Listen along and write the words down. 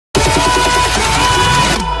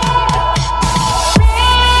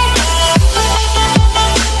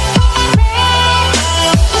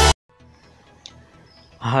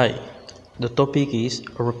The topic is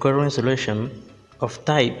recurrence relation of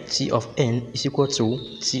type T of n is equal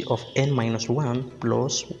to T of n minus 1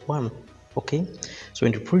 plus 1. Okay, so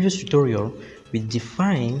in the previous tutorial we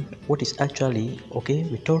define what is actually, okay,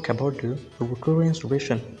 we talk about the recurrence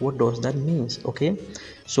relation. What does that mean? Okay,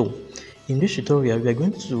 so in this tutorial we are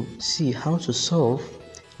going to see how to solve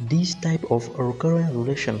this type of recurrence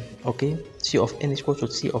relation. Okay, T of n is equal to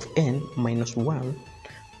T of n minus 1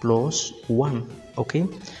 plus 1. Okay,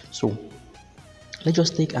 so let's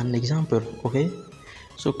just take an example. Okay,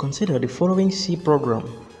 so consider the following C program.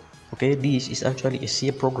 Okay, this is actually a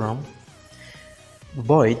C program.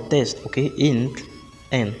 Void test, okay, int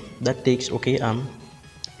n, that takes, okay, a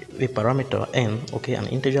parameter n, okay, an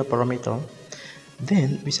integer parameter.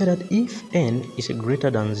 Then we say that if n is greater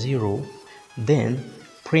than 0, then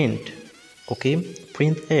print, okay,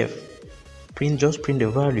 print f, just print the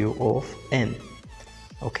value of n.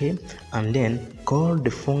 Okay, and then call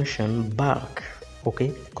the function back.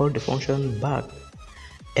 Okay, call the function back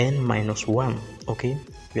n minus 1. Okay,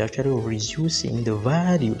 we are actually reducing the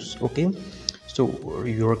values. Okay, so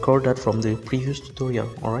you record that from the previous tutorial.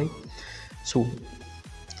 All right, so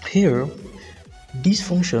here this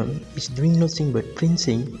function is doing nothing but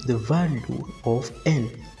printing the value of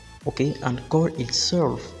n. Okay, and call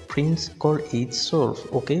itself, call itself.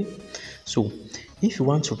 Okay, so if you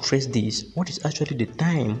want to trace this, what is actually the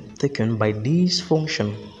time taken by this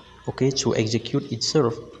function, okay, to execute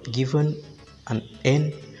itself given an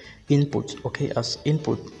n input, okay, as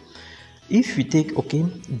input? If we take, okay,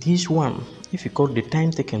 this one, if you call the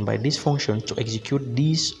time taken by this function to execute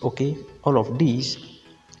this, okay, all of these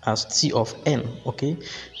as T of n, okay,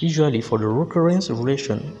 usually for the recurrence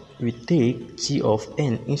relation we take T of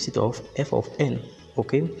n instead of f of n.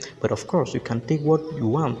 Okay, but of course you can take what you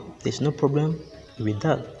want, there's no problem with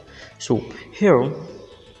that. So here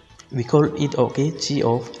we call it, okay, T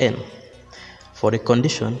of n. For the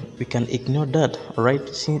condition we can ignore that, right,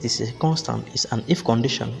 since this is a constant, it's an if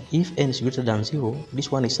condition. If n is greater than 0,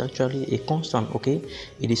 this one is actually a constant. Okay,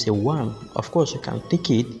 it is a 1. Of course you can take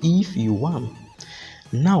it if you want.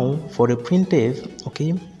 Now for the printf,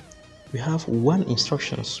 okay, we have one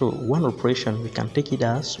instruction, so one operation, we can take it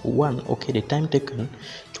as 1. Okay, the time taken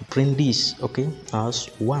to print this, okay, as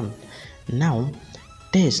 1. Now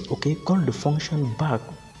test, okay, call the function back.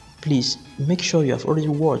 Please make sure you have already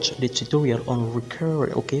watched the tutorial on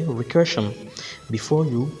recursion before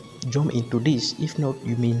you jump into this. If not,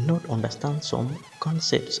 you may not understand some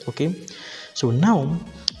concepts. Okay, so now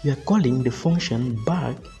we are calling the function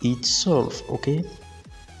back itself. Okay,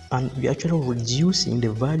 and we are actually reducing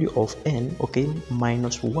the value of n, okay,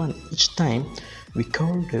 minus 1 each time we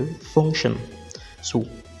call the function. So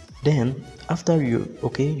then after you,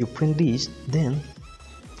 okay, you print this, then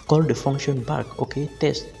call the function back, okay,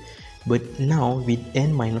 test, but now with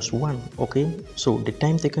n minus 1. Okay, so the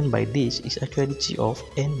time taken by this is actually T of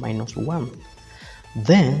n minus 1.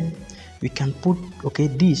 Then we can put, okay,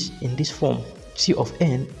 this in this form. T of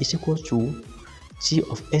n is equal to T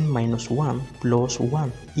of n minus 1 plus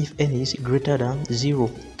 1 if n is greater than 0.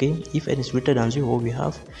 Okay, if n is greater than 0, we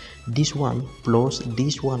have this one plus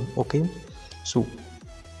this one. Okay, so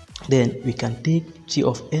then we can take T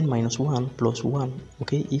of n minus 1 plus 1,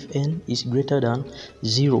 okay, if n is greater than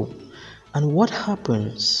 0. And what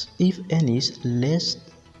happens if n is less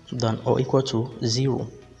than or equal to 0?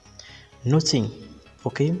 Nothing.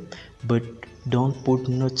 Okay, but don't put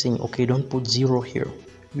nothing. Okay, don't put 0 here,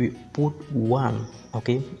 we put 1.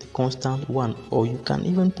 Okay, the constant 1, or you can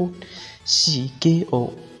even put c, k,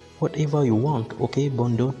 or whatever you want. Okay,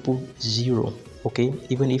 but don't put 0. Okay,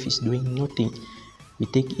 even if it's doing nothing, we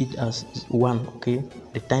take it as 1. Okay,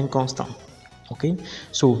 the time constant. Okay,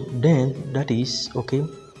 so then that is, okay,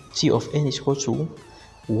 T of n is equal to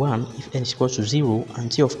 1 if n is equal to 0,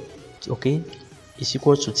 and T of, okay, is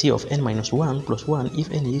equal to T of n minus 1 plus 1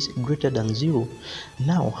 if n is greater than 0.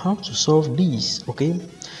 Now how to solve this? Okay,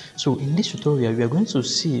 so in this tutorial we are going to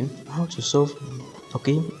see how to solve,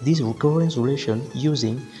 okay, this recurrence relation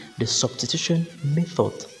using the substitution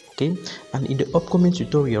method. Okay, and in the upcoming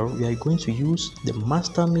tutorial we are going to use the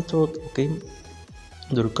master method, okay,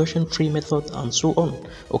 the recursion tree method, and so on.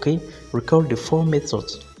 Okay, recall the 4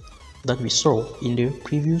 methods that we saw in the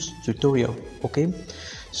previous tutorial. Okay,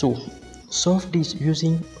 so solve this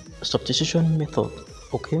using substitution method.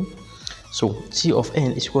 Okay, so T of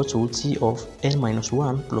n is equal to T of n minus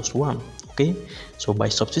 1 plus 1. Okay, so by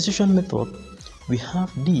substitution method we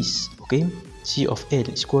have this, okay, T of n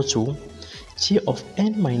is equal to T of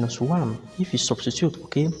n minus 1. If you substitute,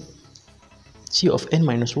 okay, T of n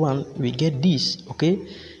minus 1, we get this. Okay,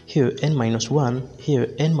 here n minus 1,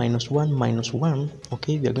 here n minus 1 minus 1.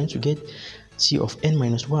 Okay, we are going to get t of n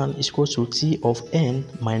minus 1 is equal to t of n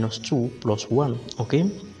minus 2 plus 1. Okay,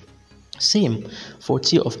 same for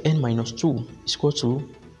t of n minus 2 is equal to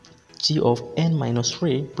t of n minus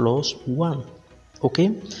 3 plus 1.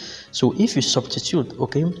 Okay, so if you substitute,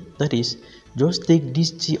 okay, that is, just take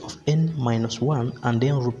this t of n minus 1 and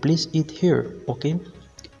then replace it here. Okay,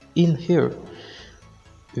 in here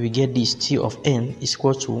we get this t of n is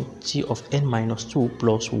equal to t of n minus 2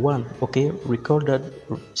 plus 1. Okay, recall that,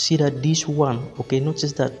 see that this one, okay,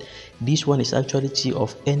 notice that this one is actually t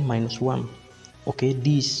of n minus 1. Okay,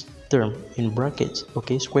 this term in brackets,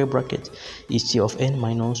 okay, square bracket, is t of n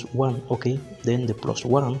minus 1. Okay, then the plus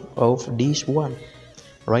 1 of this one,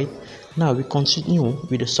 right? Now we continue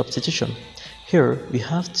with the substitution. Here we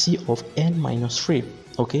have t of n minus 3,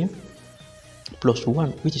 okay, plus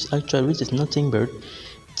 1, which is nothing but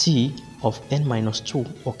t of n minus 2.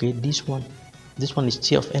 Okay, this one is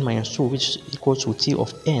t of n minus 2, which is equal to t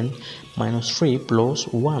of n minus 3 plus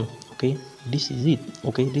 1. Okay, this is it.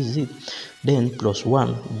 Okay, this is it. Then plus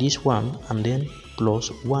 1 this one, and then plus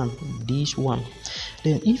 1 this one.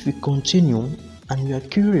 Then if we continue and we are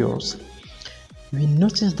curious, we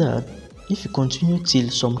notice that if you continue till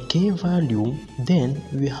some k value, then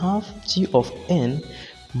we have t of n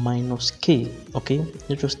minus k. Okay,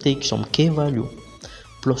 let's just take some k value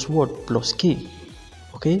plus what? Plus k.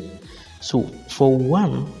 Okay, so for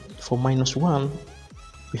minus 1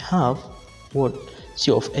 we have what?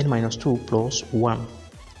 T of n minus 2 plus 1.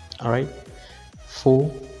 All right, for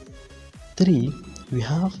 3 we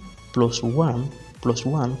have plus 1 plus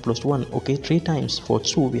 1 plus 1. Okay, 3 times. For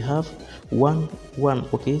 2 we have 1 1.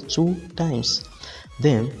 Okay, 2 times.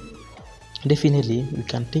 Then definitely we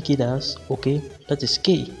can take it as, okay, that is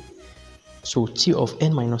k. So t of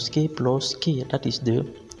n minus k plus k, that is the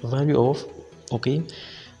value of, okay,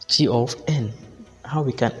 t of n. How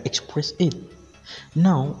we can express it.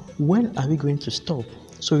 Now when are we going to stop?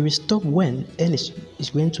 So we stop when n is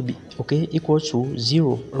going to be, okay, equal to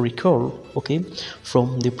 0. Recall, okay,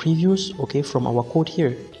 from the previous, okay, from our code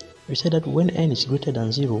here, we said that when n is greater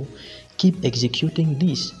than 0, keep executing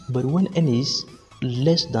this, but when n is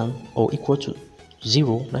less than or equal to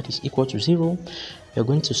 0, that is equal to 0, we are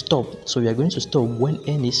going to stop. So we are going to stop when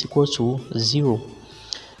n is equal to 0,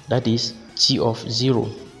 that is t of 0.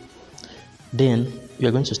 Then we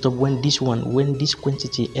are going to stop when this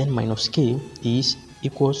quantity n minus k is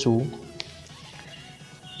equal to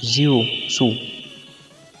 0. So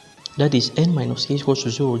that is n minus k is equal to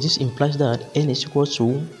 0. This implies that n is equal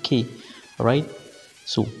to k, right?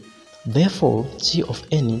 So therefore t of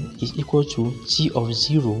n is equal to t of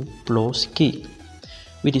 0 plus k,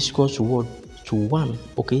 which is equal to what? To 1.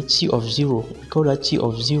 Okay, t of 0, we call that t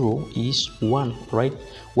of 0 is 1, right?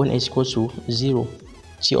 When n is equal to 0,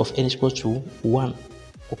 t of n is equal to 1.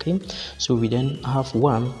 Okay, so we then have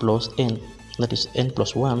 1 plus n, that is n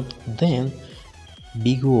plus 1, then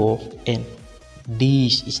big O of n.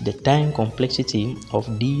 This is the time complexity of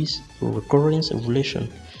this recurrence relation.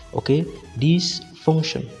 Okay, this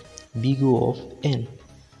function big O of n.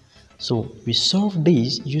 So we solve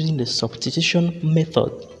this using the substitution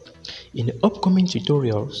method. In the upcoming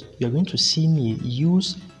tutorials, you are going to see me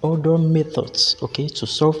use other methods, okay, to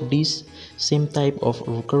solve this same type of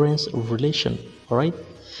recurrence relation. All right,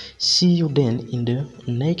 see you then in the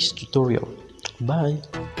next tutorial. Bye.